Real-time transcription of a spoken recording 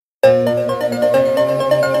Welcome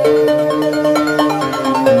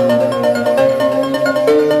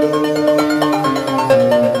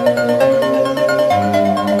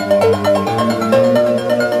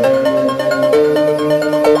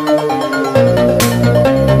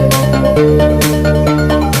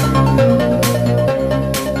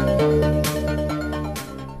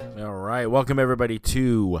everybody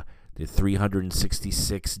to the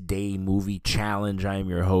 366-day movie challenge. I am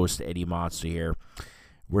your host, Eddie Monster here.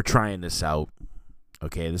 We're trying this out.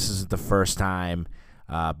 Okay, this isn't the first time.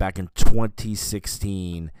 Back in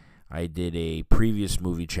 2016, I did a previous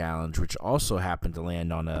movie challenge, which also happened to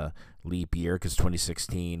land on a leap year because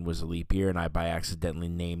 2016 was a leap year, and I by accidentally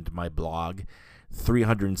named my blog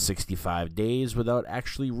 365 Days without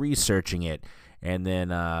actually researching it. And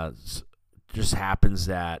then just happens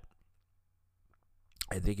that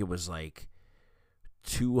I think it was like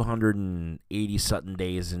 280-something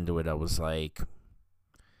days into it, I was like,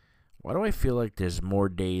 why do I feel like there's more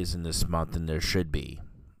days in this month than there should be?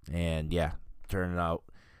 And yeah, turned out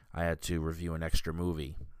I had to review an extra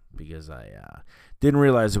movie because I didn't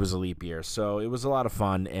realize it was a leap year. So it was a lot of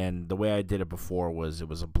fun, and the way I did it before was it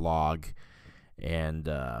was a blog. And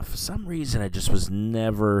for some reason, I just was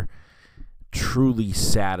never truly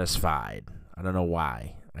satisfied. I don't know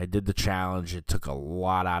why. I did the challenge. It took a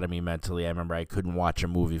lot out of me mentally. I remember I couldn't watch a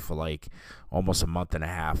movie for like almost a month and a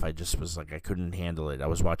half. I just was like, I couldn't handle it. I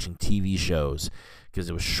was watching TV shows because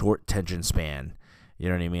it was short attention span. You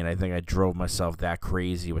know what I mean? I think I drove myself that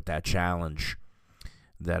crazy with that challenge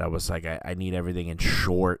that I was like, I need everything in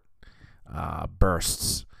short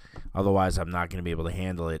bursts. Otherwise, I'm not going to be able to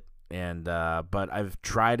handle it. And but I've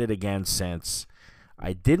tried it again since.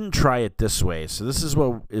 I didn't try it this way. So this is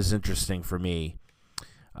what is interesting for me.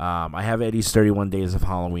 I have Eddie's 31 Days of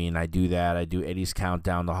Halloween. I do that. I do Eddie's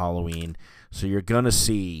Countdown to Halloween. So you're going to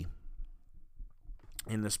see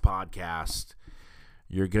in this podcast,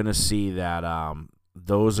 you're going to see that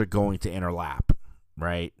those are going to interlap,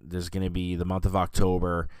 right? There's going to be the month of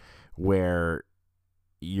October where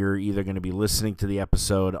you're either going to be listening to the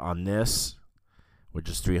episode on this, which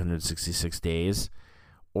is 366 days,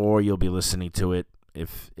 or you'll be listening to it.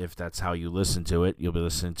 If that's how you listen to it, you'll be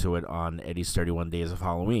listening to it on Eddie's 31 Days of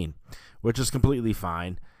Halloween, which is completely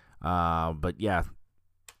fine. But yeah,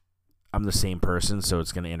 I'm the same person, so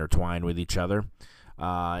it's going to intertwine with each other.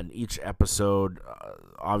 And each episode,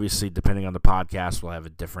 obviously, depending on the podcast, will have a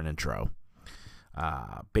different intro,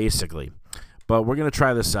 basically. But we're going to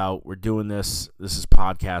try this out. We're doing this. This is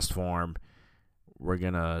podcast form. We're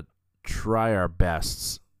going to try our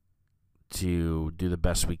best to do the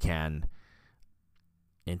best we can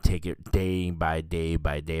and take it day by day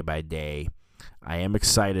by day by day. I am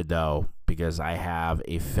excited, though, because I have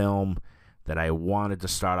a film that I wanted to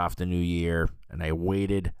start off the new year, and I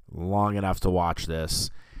waited long enough to watch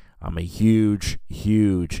this. I'm a huge,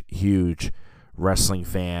 huge, huge wrestling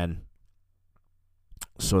fan.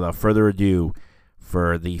 So without further ado,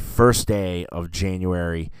 for the first day of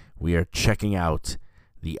January, we are checking out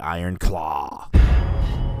The Iron Claw.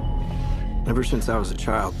 Ever since I was a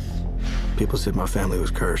child, people said my family was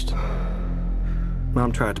cursed.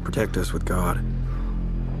 Mom tried to protect us with God.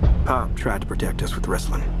 Pop tried to protect us with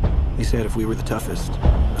wrestling. He said if we were the toughest,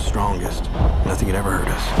 the strongest, nothing could ever hurt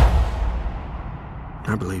us.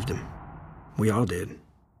 I believed him. We all did.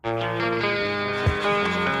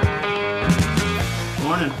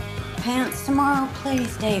 Morning. Pants tomorrow,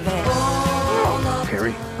 please, David.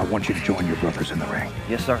 Perry, I want you to join your brothers in the ring.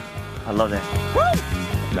 Yes, sir. I love that. Woo!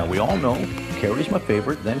 Now, we all know Kerry's my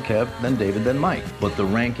favorite, then Kev, then David, then Mike. But the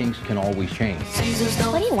rankings can always change.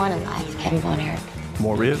 What do you want in life, Kevin Von Erich?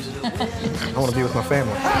 More ribs? I want to be with my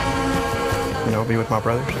family. You know, be with my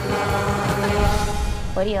brothers.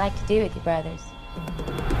 What do you like to do with your brothers?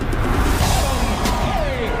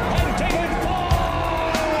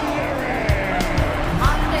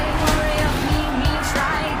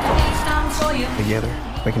 Together,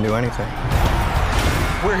 we can do anything.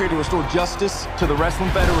 We're here to restore justice to the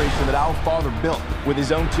Wrestling Federation that our father built with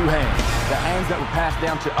his own two hands. The hands that were passed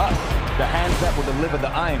down to us. The hands that will deliver the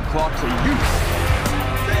Iron Claw to you.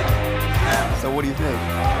 So what do you think?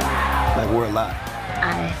 Like we're alive?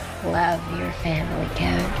 I love your family,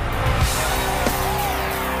 Kevin.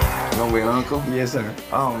 You gonna be an uncle? Yes, sir.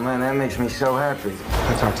 Oh, man, that makes me so happy.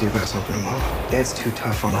 I'll talk to you about something, Mom. Dad's too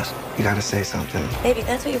tough on us. You gotta say something. Baby,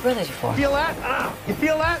 that's what your brothers are for. Feel that? You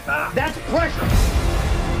feel that? That's pressure.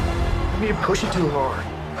 You push it too hard.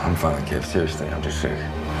 I'm fine, kid. Seriously, I'm just sick.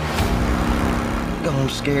 I'm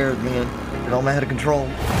scared, man. It all out of control.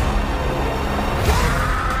 Was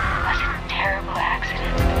it a terrible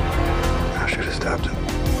accident? I should have stopped him.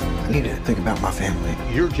 I I need to think about my family.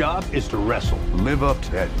 Your job is to wrestle. Live up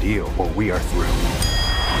to that deal, or we are through.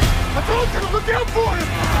 I told you to look out for him!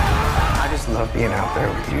 I just love being out there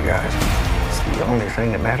with you guys. It's the only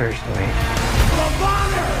thing that matters to me. The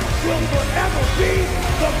Bonner will forever be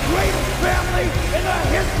the greatest family in the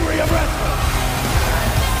history of wrestling.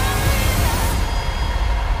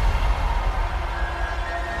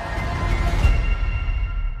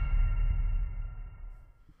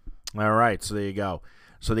 All right, so there you go.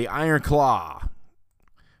 So the Iron Claw,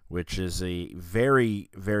 which is a very,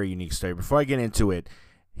 very unique story. Before I get into it,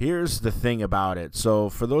 here's the thing about it. So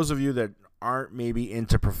for those of you that aren't maybe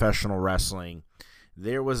into professional wrestling,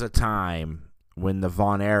 there was a time when the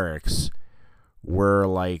Von Erichs were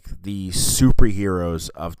like the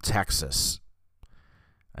superheroes of Texas.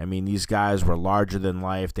 I mean, these guys were larger than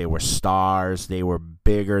life. They were stars. They were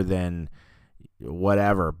bigger than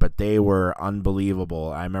whatever, but they were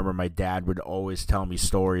unbelievable. I remember my dad would always tell me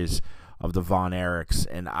stories of the Von Erichs,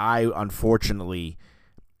 and I, unfortunately,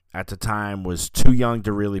 at the time was too young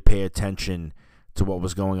to really pay attention to what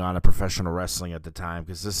was going on in professional wrestling at the time,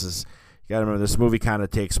 because this is, you gotta remember, this movie kind of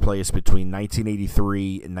takes place between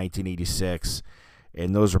 1983 and 1986,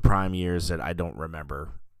 and those are prime years that I don't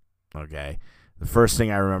remember. Okay, the first thing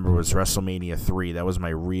I remember was WrestleMania 3. That was my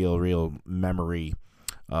real memory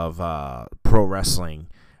of pro wrestling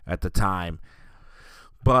at the time.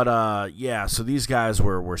 But yeah, so these guys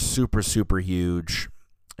were super huge,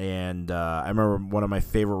 and I remember one of my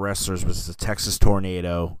favorite wrestlers was the Texas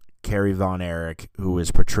Tornado, Kerry Von Erich, who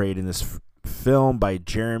was portrayed in this film by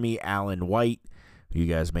Jeremy Allen White, who you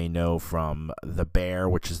guys may know from The Bear,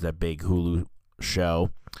 which is that big Hulu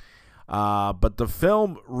show. But the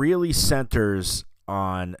film really centers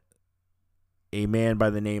on a man by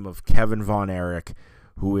the name of Kevin Von Erich,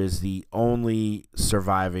 who is the only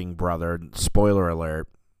surviving brother. Spoiler alert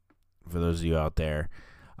for those of you out there.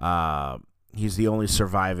 He's the only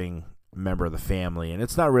surviving member of the family. And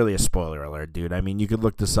it's not really a spoiler alert, dude. I mean, you could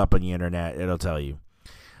look this up on the internet. It'll tell you.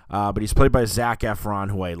 But he's played by Zac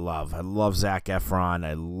Efron, who I love. I love Zac Efron.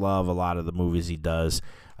 I love a lot of the movies he does.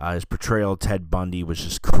 His portrayal of Ted Bundy was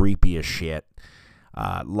just creepy as shit.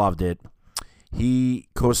 Loved it. He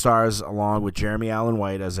co-stars along with Jeremy Allen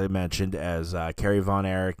White, as I mentioned, as Kerry Von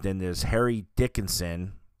Erich. Then there's Harris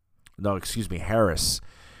Dickinson,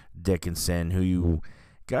 who you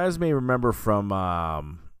guys may remember from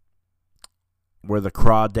Where the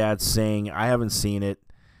Crawdads Sing. I haven't seen it.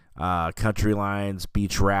 Country Lines,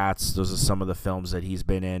 Beach Rats, those are some of the films that he's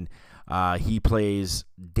been in. He plays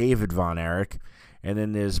David Von Erich. And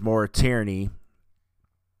then there's Maura Tierney,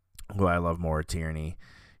 who I love Maura Tierney.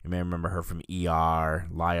 You may remember her from ER,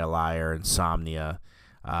 Liar Liar, Insomnia.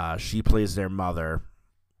 She plays their mother.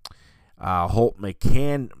 Holt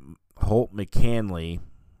McCanley,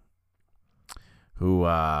 who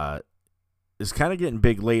is kind of getting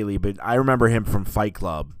big lately, but I remember him from Fight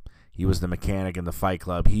Club. He was the mechanic in the Fight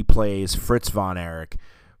Club. He plays Fritz Von Erich,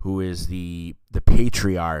 who is the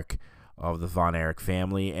patriarch of the Von Erich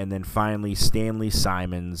family. And then finally, Stanley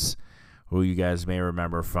Simons, who you guys may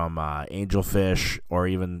remember from Angelfish, or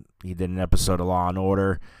even he did an episode of Law &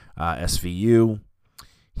 Order, SVU.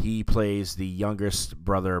 He plays the youngest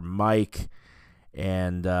brother, Mike.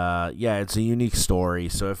 And, yeah, it's a unique story.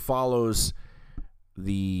 So it follows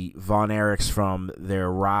the Von Erichs from their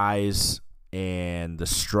rise and the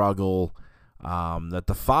struggle that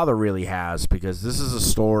the father really has, because this is a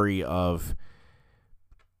story of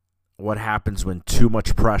what happens when too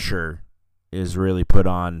much pressure is really put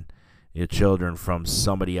on your children from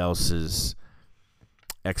somebody else's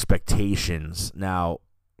expectations. Now,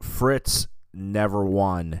 Fritz never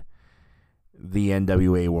won the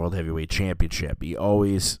NWA World Heavyweight Championship. He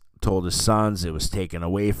always told his sons it was taken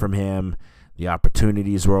away from him. The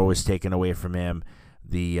opportunities were always taken away from him.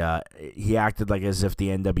 He acted like as if the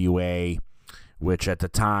NWA, which at the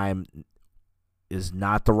time is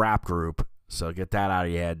not the rap group, so get that out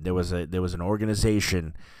of your head. There was an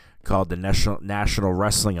organization called the National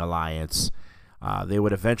Wrestling Alliance. They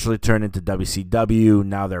would eventually turn into WCW.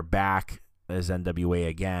 Now they're back as NWA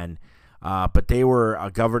again. But they were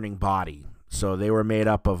a governing body. So they were made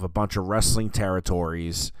up of a bunch of wrestling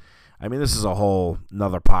territories. I mean, this is a whole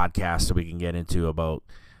another podcast that we can get into about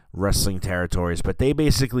wrestling territories. But they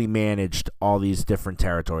basically managed all these different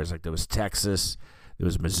territories. Like there was Texas, there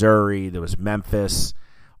was Missouri, there was Memphis,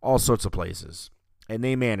 all sorts of places. And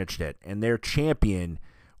they managed it. And their champion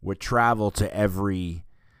would travel to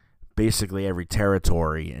basically every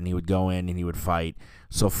territory, and he would go in and he would fight.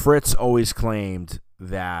 So Fritz always claimed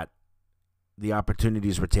that the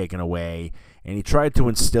opportunities were taken away, and he tried to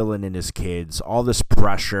instill in his kids all this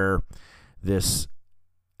pressure, this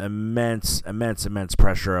immense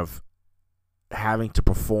pressure of having to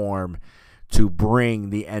perform to bring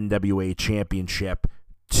the NWA Championship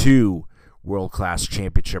to World Class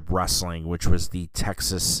Championship Wrestling, which was the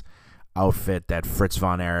Texas outfit that Fritz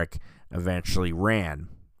von Erich eventually ran,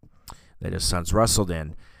 that his sons wrestled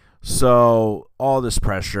in. So all this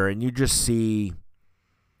pressure, and you just see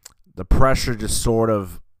the pressure just sort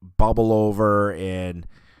of bubble over, and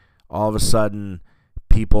all of a sudden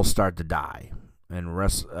people start to die, and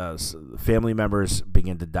family members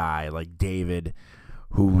begin to die, like David,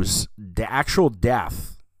 whose actual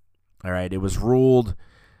death, all right, it was ruled,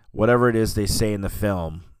 whatever it is they say in the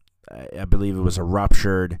film, I believe it was a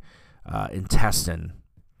ruptured intestine,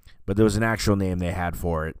 but there was an actual name they had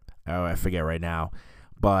for it. Oh, I forget right now.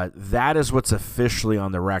 But that is what's officially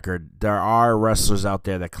on the record. There are wrestlers out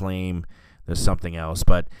there that claim there's something else,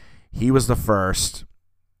 but he was the first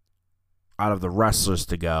out of the wrestlers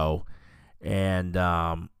to go. And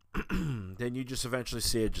then you just eventually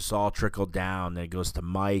see it just all trickle down. Then it goes to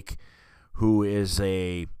Mike, who is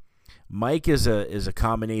a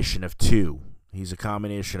combination of two. He's a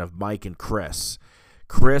combination of Mike and Chris.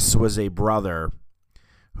 Chris was a brother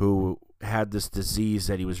who had this disease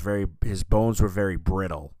that his bones were very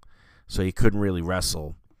brittle, so he couldn't really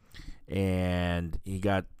wrestle. And he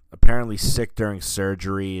got apparently sick during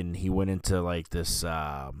surgery, and he went into like this,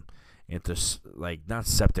 not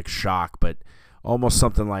septic shock, but almost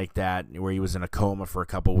something like that, where he was in a coma for a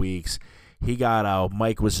couple weeks. He got out.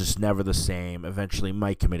 Mike was just never the same. Eventually,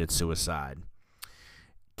 Mike committed suicide.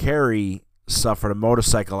 Kerry suffered a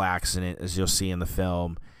motorcycle accident, as you'll see in the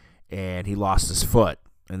film, and he lost his foot.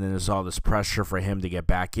 And then there's all this pressure for him to get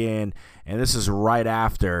back in. And this is right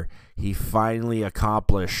after he finally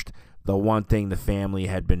accomplished the one thing the family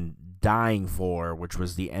had been dying for, which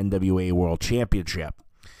was the NWA World Championship.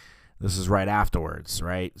 This is right afterwards,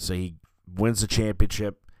 right? So he wins the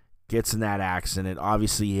championship, gets in that accident.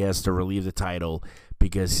 Obviously, he has to relieve the title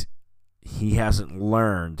because he hasn't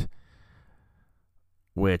learned,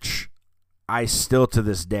 which I still to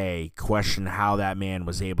this day question how that man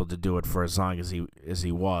was able to do it for as long as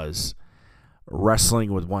he was,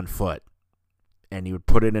 wrestling with one foot, and he would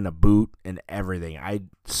put it in a boot and everything. I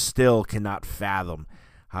still cannot fathom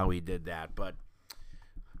how he did that, but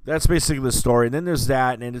that's basically the story. And then there's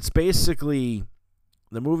that, and it's basically,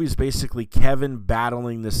 the movie's basically Kevin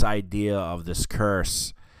battling this idea of this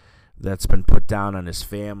curse that's been put down on his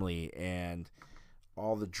family, and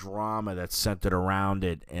all the drama that's centered around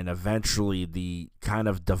it, and eventually the kind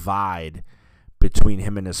of divide between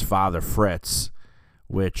him and his father Fritz,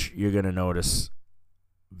 which you're going to notice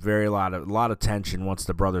a lot of tension once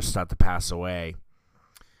the brothers start to pass away.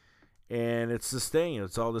 And it's this thing,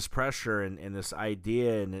 it's all this pressure and this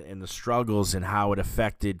idea and the struggles and how it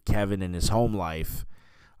affected Kevin in his home life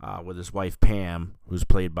with his wife Pam, who's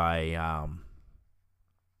played by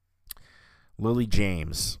Lily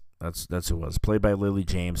James. That's who it was. Played by Lily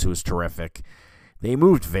James, who was terrific. They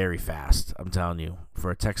moved very fast, I'm telling you.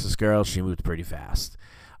 For a Texas girl, she moved pretty fast.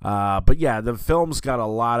 But yeah, the film's got a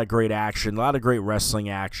lot of great action, a lot of great wrestling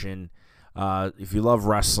action. If you love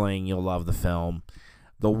wrestling, you'll love the film.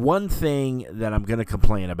 The one thing that I'm going to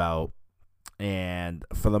complain about, and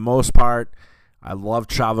for the most part, I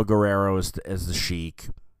loved Chavo Guerrero as the Sheik.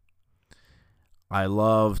 I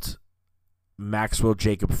loved Maxwell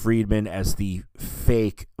Jacob Friedman as the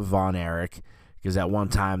fake Von Erich, because at one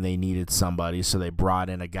time they needed somebody, so they brought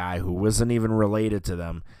in a guy who wasn't even related to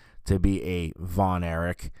them to be a Von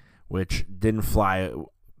Erich, which didn't fly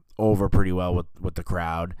over pretty well with the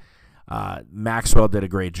crowd. Maxwell did a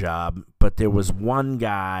great job, but there was one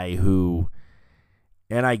guy who,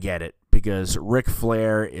 and I get it, because Ric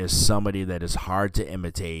Flair is somebody that is hard to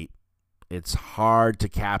imitate. It's hard to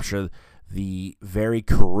capture the very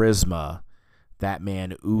charisma that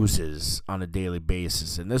man oozes on a daily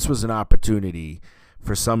basis. And this was an opportunity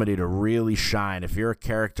for somebody to really shine. If you're a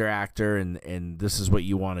character actor and this is what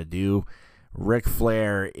you want to do, Ric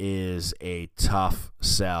Flair is a tough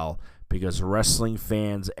sell, because wrestling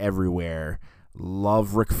fans everywhere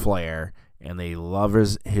love Ric Flair and they love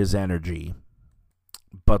his energy.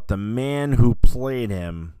 But the man who played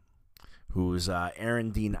him, who's Aaron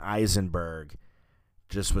Dean Eisenberg,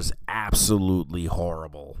 just was absolutely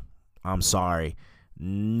horrible. I'm sorry.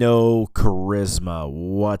 No charisma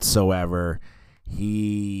whatsoever.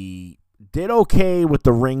 He did okay with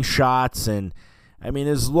the ring shots, and I mean,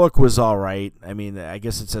 his look was all right. I mean, I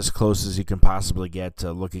guess it's as close as you can possibly get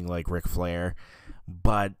to looking like Ric Flair.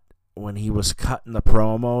 But when he was cutting the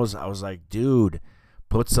promos, I was like, dude,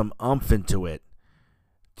 put some oomph into it.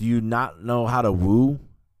 Do you not know how to woo?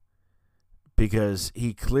 Because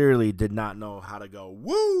he clearly did not know how to go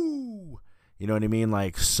woo. You know what I mean?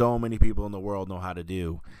 Like so many people in the world know how to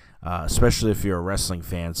do. especially if you're a wrestling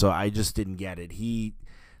fan. So I just didn't get it. He,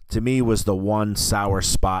 to me, was the one sour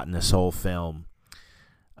spot in this whole film,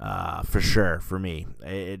 for sure, for me.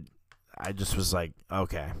 I just was like,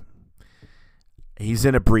 okay. He's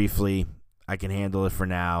in it briefly. I can handle it for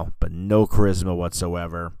now, but no charisma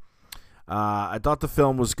whatsoever. I thought the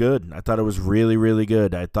film was good. I thought it was really, really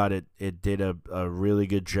good. I thought it did a really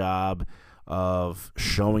good job of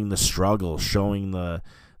showing the struggle, showing the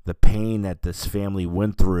pain that this family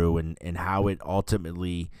went through, and how it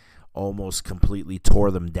ultimately almost completely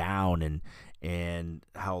tore them down, and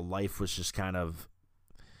how life was just kind of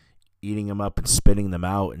eating them up and spitting them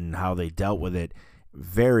out, and how they dealt with it.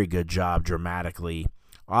 Very good job dramatically.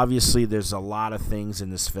 Obviously, there's a lot of things in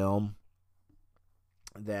this film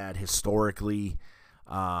that historically,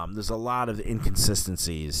 there's a lot of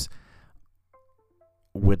inconsistencies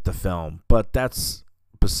with the film, but that's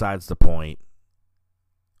besides the point.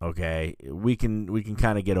 Okay, we can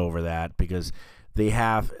kind of get over that, because they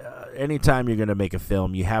have, anytime you're going to make a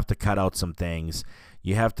film, you have to cut out some things.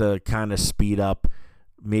 You have to kind of speed up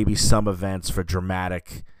maybe some events for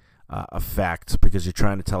dramatic effect, because you're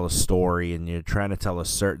trying to tell a story, and you're trying to tell a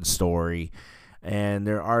certain story, and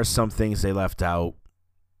there are some things they left out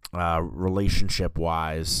relationship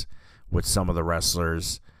wise with some of the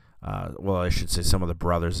wrestlers. Well, I should say some of the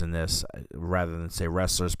brothers in this, rather than say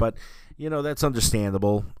wrestlers, but that's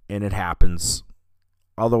understandable, and it happens.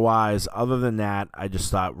 Otherwise, other than that, I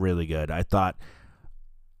just thought really good. I thought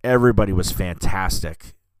everybody was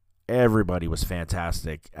fantastic. Everybody was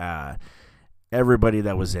fantastic. Everybody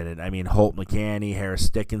that was in it. I mean, Holt McCanny, Harris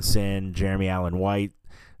Dickinson, Jeremy Allen White,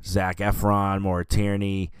 Zac Efron, Maura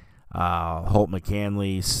Tierney, Holt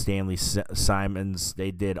McCanley, Stanley Simons.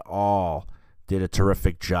 They did a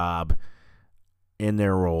terrific job in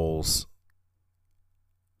their roles.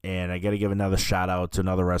 And I got to give another shout out to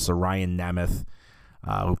another wrestler, Ryan Nemeth,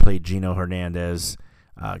 who played Gino Hernandez.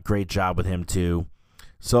 Great job with him too.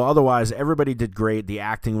 So otherwise, everybody did great. The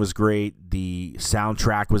acting was great. The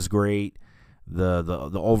soundtrack was great. The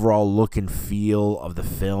overall look and feel of the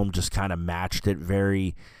film just kind of matched it.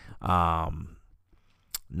 Very, not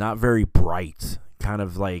very bright. Kind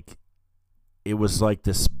of like, it was like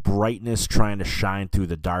this brightness trying to shine through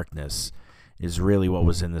the darkness is really what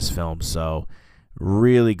was in this film. So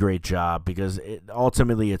really great job, because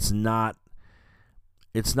ultimately it's not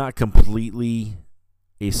completely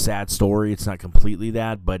a sad story. It's not completely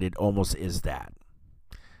that, but it almost is that,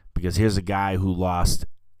 because here's a guy who lost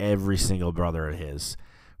every single brother of his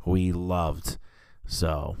who he loved.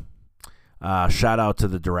 So shout out to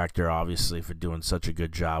the director, obviously, for doing such a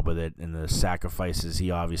good job with it, and the sacrifices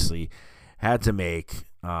he obviously had to make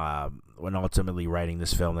when ultimately writing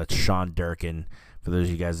this film. That's Sean Durkin. For those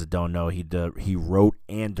of you guys that don't know, he wrote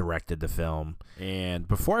and directed the film. And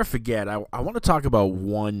before I forget, I want to talk about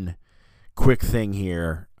one quick thing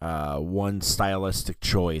here, one stylistic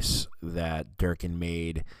choice that Durkin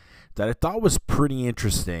made that I thought was pretty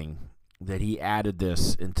interesting, that he added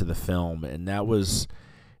this into the film, and that was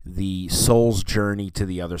the soul's journey to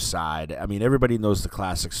the other side. I mean, everybody knows the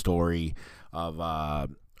classic story of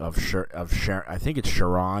Sharon, I think it's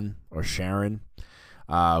Sharon or Sharon,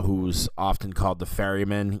 who's often called the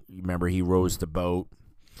ferryman. Remember, he rows the boat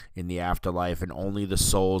in the afterlife, and only the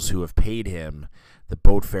souls who have paid him the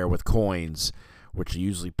boat fare with coins, which are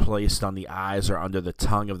usually placed on the eyes or under the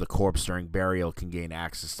tongue of the corpse during burial, can gain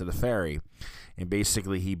access to the ferry. And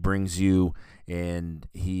basically, he brings you, and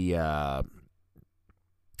he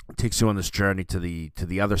takes you on this journey to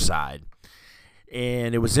the other side.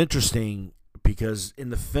 And it was interesting, because in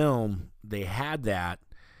the film, they had that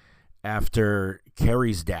after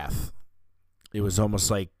Carrie's death. It was almost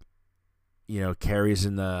like, Carrie's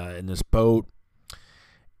in this boat,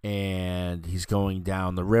 and he's going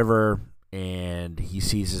down the river, and he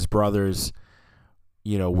sees his brothers,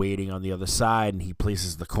 waiting on the other side, and he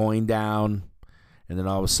places the coin down, and then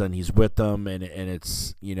all of a sudden he's with them, and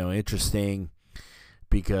it's, interesting,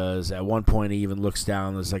 because at one point he even looks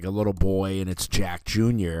down, there's like a little boy, and it's Jack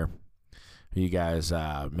Jr., who you guys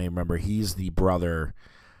may remember. He's the brother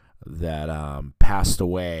that passed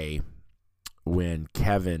away when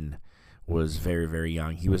Kevin was very, very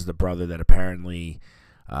young. He was the brother that apparently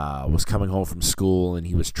was coming home from school, and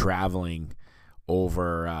he was traveling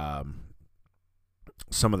over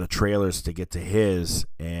some of the trailers to get to his,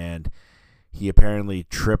 and he apparently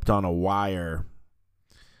tripped on a wire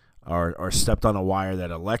or stepped on a wire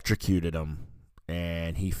that electrocuted him,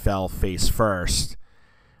 and he fell face first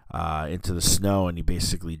into the snow, and he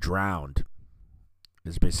basically drowned.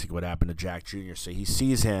 Is basically what happened to Jack Jr. So he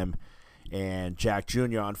sees him, and Jack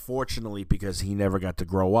Jr., unfortunately, because he never got to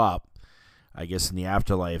grow up, I guess in the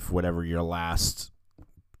afterlife, whatever your last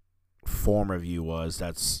form of you was,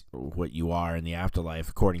 that's what you are in the afterlife,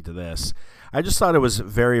 according to this. I just thought it was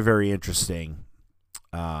very, very interesting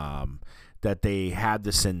that they had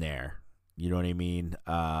this in there. You know what I mean?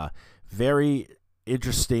 Very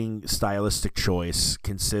interesting stylistic choice,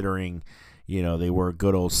 considering, you know, they were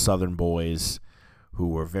good old Southern boys who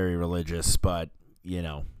were very religious, but, you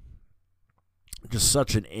know, just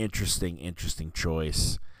such an interesting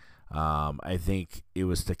choice. I think it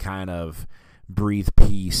was to kind of breathe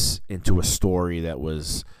peace into a story that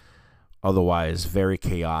was otherwise very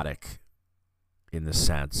chaotic in the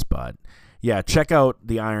sense. But yeah, check out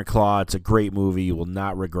The Iron Claw. It's a great movie. You will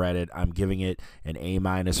not regret it. I'm giving it an A-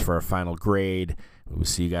 for our final grade. We'll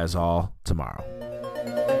see you guys all tomorrow.